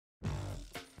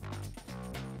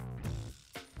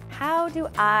How do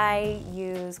I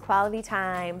use quality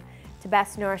time to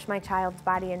best nourish my child's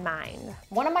body and mind?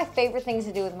 One of my favorite things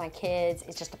to do with my kids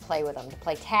is just to play with them, to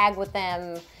play tag with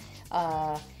them,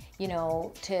 you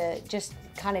know, to just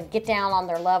kind of get down on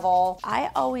their level. I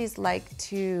always like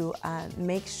to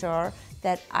make sure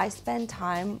that I spend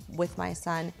time with my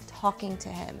son talking to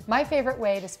him. My favorite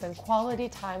way to spend quality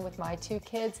time with my two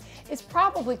kids is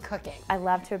probably cooking. I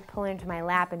love to pull her into my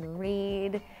lap and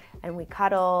read, and we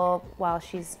cuddle while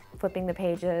she's flipping the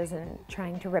pages and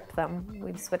trying to rip them.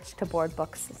 We've switched to board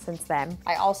books since then.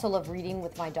 I also love reading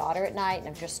with my daughter at night, and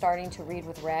I'm just starting to read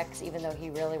with Rex, even though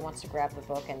he really wants to grab the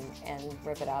book and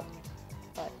rip it up.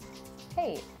 But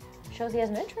hey, shows he has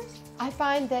an interest. I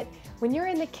find that when you're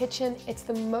in the kitchen, it's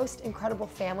the most incredible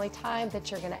family time that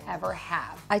you're gonna ever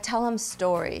have. I tell him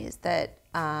stories that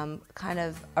kind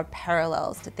of are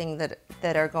parallels to things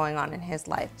that are going on in his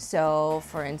life. So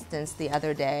for instance, the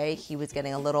other day, he was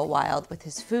getting a little wild with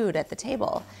his food at the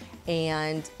table,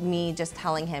 and me just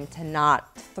telling him to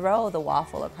not throw the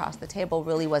waffle across the table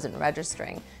really wasn't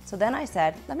registering. So then I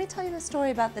said, let me tell you the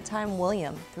story about the time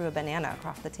William threw a banana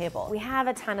across the table. We have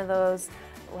a ton of those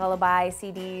lullaby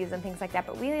CDs and things like that,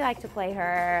 but we like to play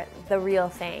her the real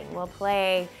thing. We'll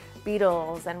play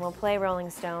Beatles and we'll play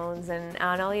Rolling Stones, and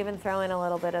I'll even throw in a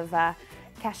little bit of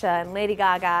Kesha and Lady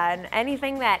Gaga and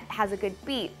anything that has a good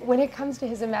beat. When it comes to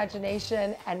his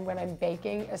imagination, and when I'm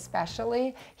baking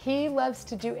especially, he loves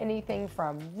to do anything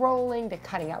from rolling to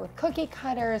cutting out with cookie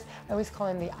cutters. I always call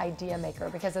him the idea maker,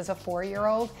 because as a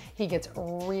 4-year-old, he gets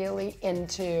really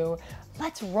into,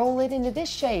 let's roll it into this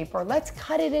shape, or let's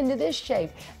cut it into this shape.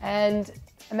 And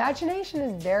imagination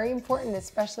is very important,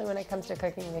 especially when it comes to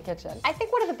cooking in the kitchen. I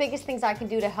think one of the biggest things I can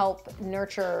do to help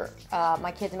nurture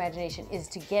my kids' imagination is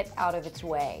to get out of its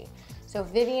way. So if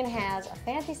Vivian has a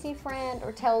fantasy friend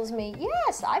or tells me,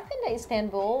 yes, I've been to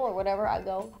Istanbul or whatever, I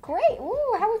go, great,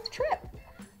 ooh, how was the trip?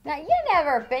 Now, you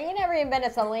never even been to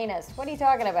Salinas. What are you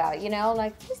talking about? You know,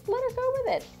 like, just let her go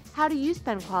with it. How do you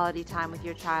spend quality time with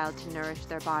your child to nourish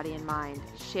their body and mind?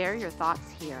 Share your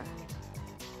thoughts here.